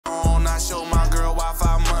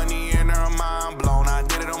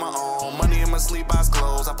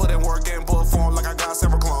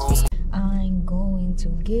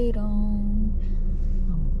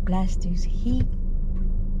bastards. You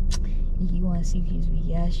wanna see his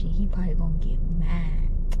reaction? He probably gonna get mad.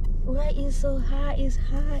 Why it's so hot? It's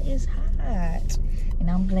hot. It's hot. And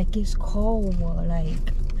I'm like, it's cold.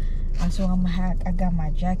 Like, so I got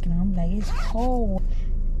my jacket on. I'm like, it's cold.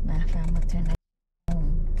 Matter of fact, I'm gonna turn that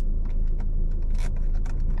on.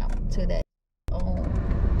 I'll turn that on.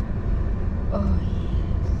 Oh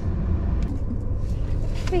yes.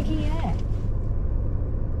 Where he at?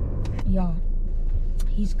 Y'all,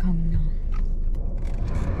 he's coming on.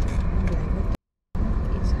 I'm like, what the f?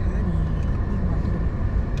 It's hot in here. He gonna do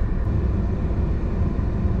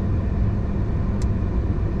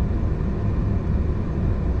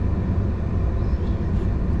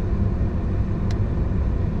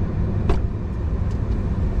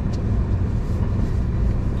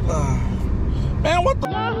Man, what the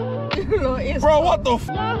bro, cold. what the f?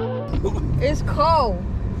 It's cold.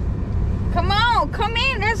 Come on, come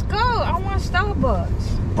in, let's go. I want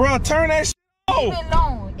Starbucks. Bro, turn that shit off. Leave it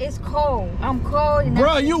alone. It's cold. I'm cold. And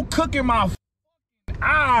Bro, you cooking my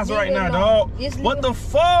eyes right now, dog. What the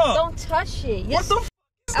fuck? Don't touch it. What the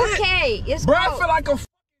fuck? Okay, it's bro, go. I feel like a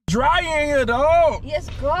dry in here, dog. Let's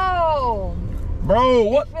go. Bro,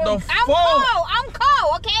 what the fuck? I'm cold. I'm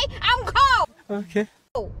cold, okay? I'm cold. Okay.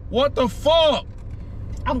 What the fuck?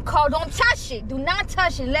 I'm cold. Don't touch it. Do not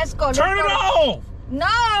touch it. Let's go. Turn it off. No,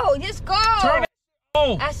 just go. Turn it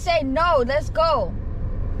off. I say no. Let's go.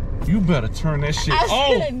 You better turn that shit off.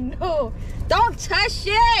 I said no. Don't touch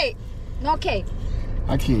it. Okay.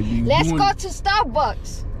 I can't be. Let's go to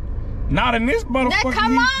Starbucks. Not in this motherfucker. Now,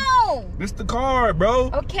 come on. This the card,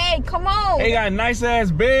 bro. Okay, come on. They got nice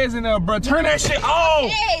ass beds in there, bro. Turn that shit off.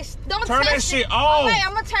 Okay, don't turn touch that shit it. off. Okay,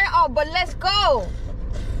 I'm gonna turn it off, but let's go.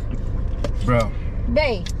 Bro.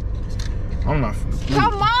 Babe. I'm not.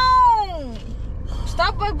 Come on.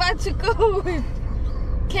 Starbucks about to go.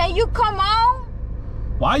 Can you come on?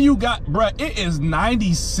 Why you got, bro? It is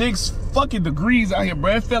 96 fucking degrees out here,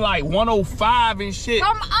 bro. It feel like 105 and shit.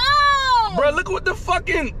 Come on. Bro, look what the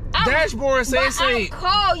fucking dashboard says. I'm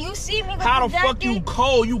cold. You see me with how the the fuck you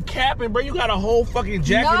cold? You capping, bro. You got a whole fucking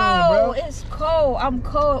jacket on, bro. No, it's cold. I'm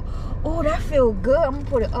cold. Oh, that feel good. I'm gonna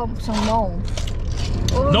put it up some more.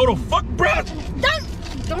 Oh. No, the fuck, bro.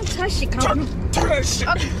 Don't touch it. Turn that shit,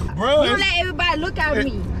 okay. bro. You let everybody look at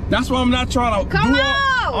me. That's why I'm not trying to Come do on.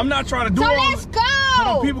 all. I'm not trying to do so all. Let's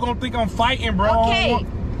go. People gonna think I'm fighting, bro. Okay.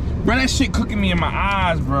 Bro, that shit cooking me in my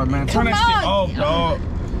eyes, bro, man. Turn that shit off, dog.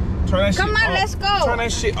 Turn that shit off. Come on, let's go. Turn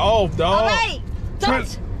that shit off, dog. All right. Don't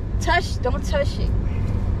touch it.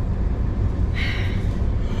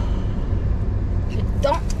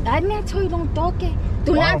 I didn't tell you don't talk it.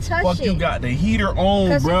 Do not touch it. Why the fuck you got the heater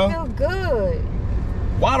on, bro? Cause it feel good.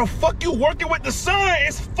 Why the fuck you working with the sun?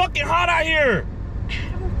 It's fucking hot out here.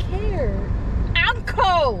 I don't care. I'm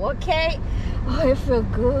cold, okay? Oh, it feel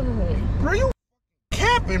good. Bro, you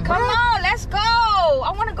capping, bro. Come on, let's go.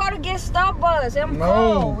 I want to go to get Starbucks. I'm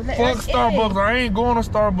cold. Fuck Starbucks. I ain't going to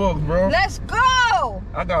Starbucks, bro. Let's go.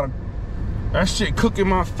 I gotta. That shit cooking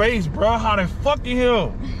my face, bro. How the fuck in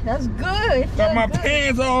here? That's good. Got my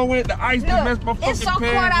pants on with the ice that messed my fucking pants. It's so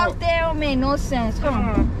cold out there. It made no sense. Come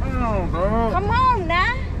on. Bro. Come on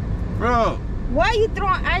now. Bro. Why are you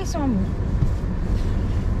throwing ice on me?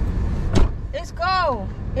 It's cold.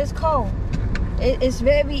 It's cold.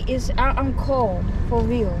 I'm cold. For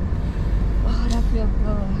real. Oh, that feels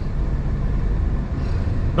good.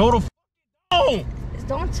 No, the f don't.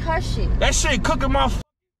 Don't touch it. That shit cooking my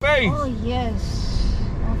face. Oh, yes.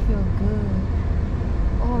 I feel good.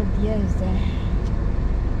 Oh, yes, Dad.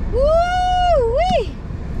 Woo-wee.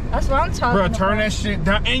 That's what I'm talking about. Bro, turn that shit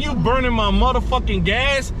down. And you burning my motherfucking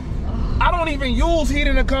gas. I don't even use heat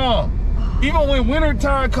in the car. Even when winter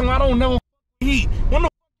time come, I don't never heat. When the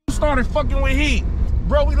you started fucking with heat?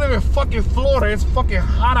 Bro, we live in fucking Florida. It's fucking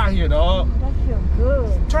hot out here, dog. That feel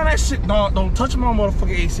good. Turn that shit, dog. Don't touch my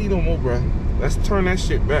motherfucking AC no more, bro. Let's turn that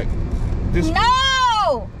shit back.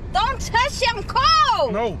 No! Don't touch it. I'm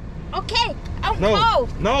cold. No. Okay, I'm cold.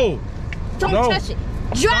 No. Don't touch it.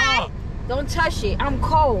 Dry. Stop. Don't touch it. I'm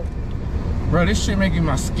cold. Bro, this shit making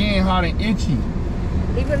my skin hot and itchy.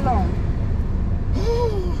 Leave it alone.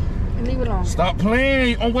 Leave it alone. Stop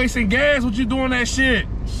playing. I'm wasting gas. What you doing that shit?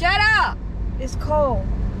 Shut up. It's cold.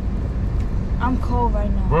 I'm cold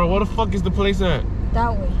right now. Bro, where the fuck is the place at?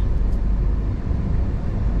 That way.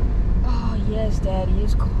 Oh, yes, Daddy.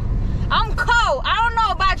 It's cold. I'm cold. I don't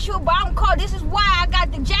know about you, but I'm cold. This is why I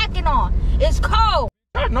got the jacket on. It's cold.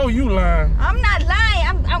 I know you lying. I'm not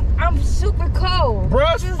lying. I'm super cold. Bro,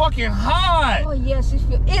 it's fucking hot. Oh, yes.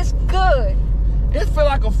 It's good. It feel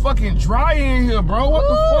like a fucking dry in here, bro. What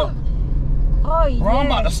the fuck? Oh, yeah. Bro, I'm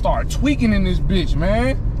about to start tweaking in this bitch,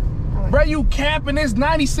 man. All right. Bro, you capping. It's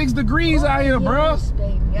 96 degrees out here, bro. Yes,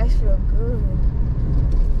 baby. I feel good.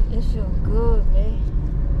 It feel good, man.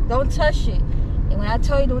 Don't touch it. And when I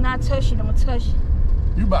tell you do not touch it, don't touch it.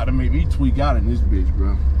 You about to make me tweak out in this bitch,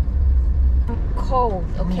 bro. I'm cold,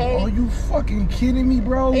 okay? Oh, are you fucking kidding me,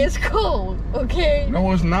 bro? It's cold, okay?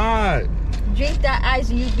 No, it's not. Drink that ice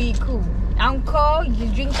and you be cool. I'm cold, you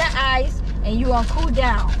drink that ice and you gonna cool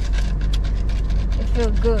down. It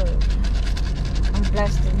feel good. I'm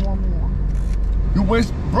blessed in one more. You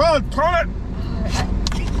waste, bro, turn it.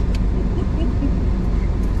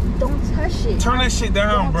 Don't touch it. Turn that shit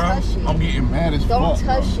down, Don't bro. touch it. I'm getting mad as fuck. Don't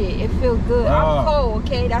touch it. It feel good. I'm cold,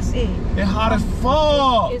 okay? That's it. It's hot as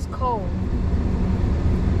fuck. It's cold.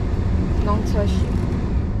 Don't touch it.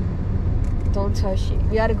 Don't touch it.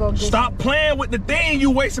 We gotta go get Stop playing with the thing.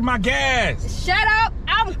 You wasting my gas. Shut up.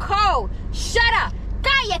 I'm cold. Shut up.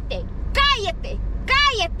 Cállate. Cállate.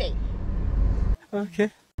 Cállate.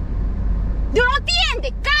 Okay. ¿Tú no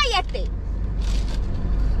entiendes? Cállate.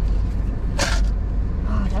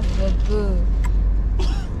 Oh, that feels good.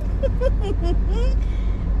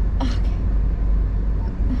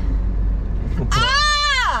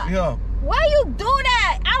 Ah! Yeah. Why you do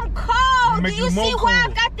that? I'm cold. Do you see why I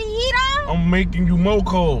got the heat on? I'm making you more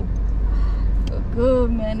cold. Feel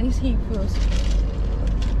good, man. This heat feels good.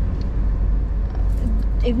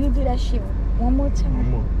 If you do that shit one more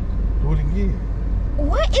time. Do it again.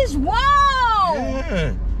 What is wrong?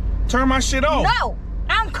 Yeah. Turn my shit off. No,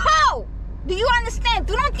 I'm cold. Do you understand?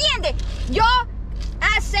 ¿Tú no entiendes? Yo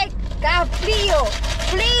hace frío.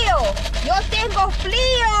 Frío. Yo tengo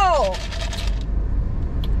frío.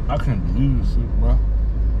 I can't believe this shit, bro.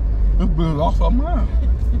 This bitch off her mind.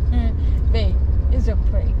 Babe, it's a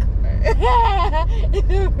prank.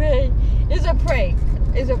 It's a prank. It's a prank.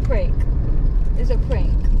 It's a prank. It's a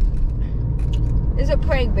prank. It's a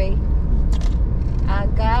prank, babe. I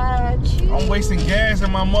got you. I'm wasting gas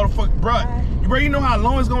in my motherfucking, bro, you know how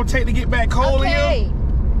long it's gonna take to get back cold in here?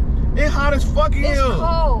 It's hot as fuck in here. It's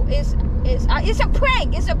cold. It's a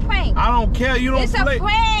prank. It's a prank. I don't care. You don't play. It's a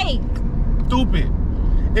prank. Stupid.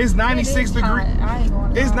 It's 96 degrees.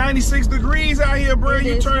 It's 96 degrees out here, bro.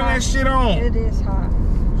 You turn that shit on. It is hot.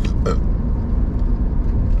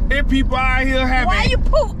 If people out here having. Why you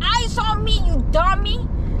put ice on me, you dummy?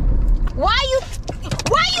 Why you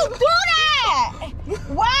do that?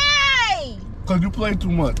 Why? Cause you play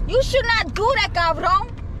too much. You should not do that, cabrón.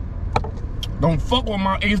 Don't fuck with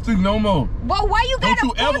my AC no more. But why you gotta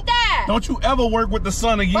do that? Don't you ever work with the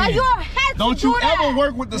sun again. But you don't have to Don't do you that. ever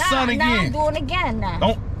work with the sun again. Now I'm doing it again now.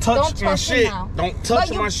 Don't touch my shit. Now. Don't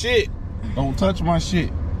touch my shit. Don't touch my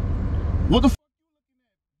shit. What the fuck?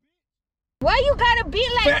 Why you gotta be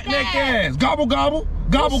like Fat that? neck ass. Gobble, gobble.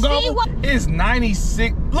 Gobble, gobble. It's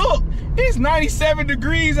 96. Look, it's 97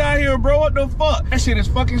 degrees out here, bro. What the fuck? That shit is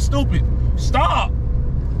fucking stupid. Stop.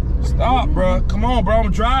 Stop, bro. Come on, bro.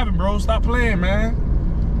 I'm driving, bro. Stop playing, man.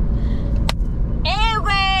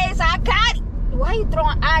 Anyways, I got it. Why you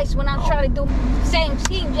throwing ice when I'm trying to do same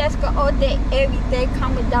Team Jessica all day, every day?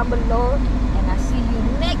 Comment down below. And I see you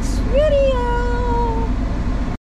next video.